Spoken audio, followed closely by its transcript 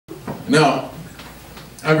Now,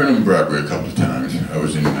 I've been on Broadway a couple of times. I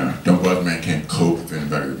was in Don't Bother Man Can't Cope, if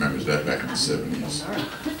anybody remembers that, back in the 70s.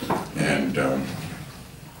 And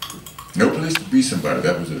No Place to Be Somebody,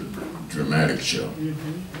 that was a dramatic show.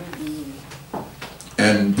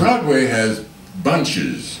 And Broadway has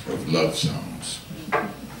bunches of love songs,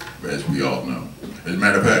 as we all know. As a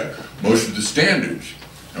matter of fact, most of the standards,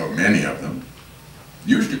 or many of them,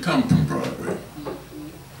 used to come from Broadway.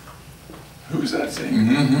 Who's that saying?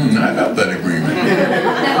 I love that agreement.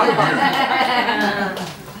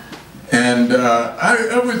 And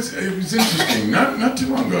it was interesting. Not too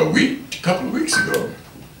long ago, a couple of weeks ago,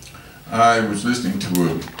 I was listening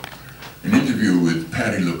to an interview with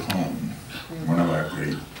Patti LuPone, one of our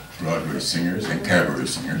great Broadway singers and cabaret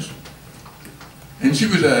singers. And she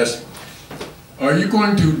was asked, "Are you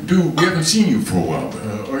going to do? We haven't seen you for a while.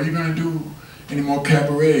 Are you going to do any more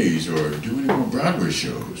cabarets or do any more Broadway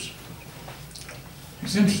shows?"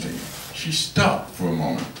 It's interesting. She stopped for a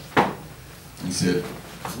moment and said,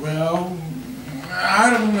 "Well, I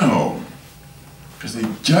don't know, because they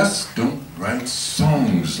just don't write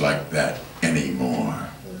songs like that anymore."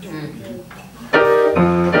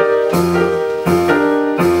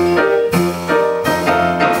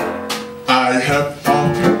 I have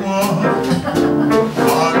often walked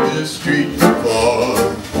on this street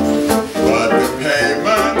before, but the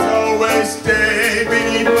pavement always stayed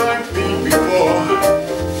beneath my feet before.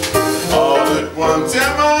 All at once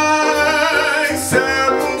am I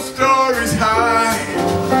several stories high,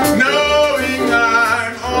 knowing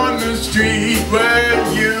I'm on the street where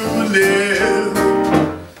you live.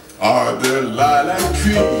 Are there lilac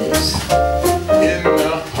trees in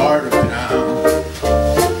the heart of town?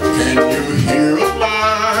 Can you hear a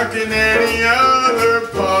lark in any other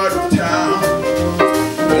part of town?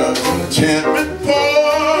 Does enchantment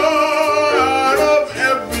pour out of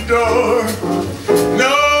every door?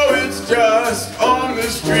 No, it's just on the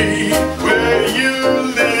street where you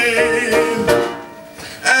live.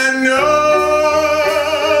 And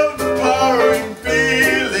oh, the powering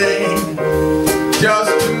feeling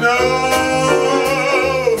just to know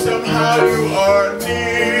somehow you are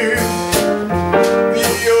near. The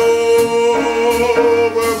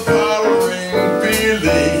overpowering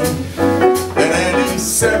feeling that any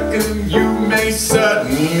second you may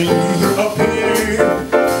suddenly appear.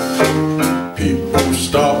 People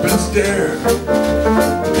stop and stare,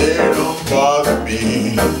 they don't bother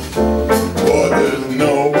me, for there's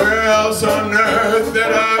nowhere else on earth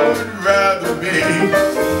that I would rather be.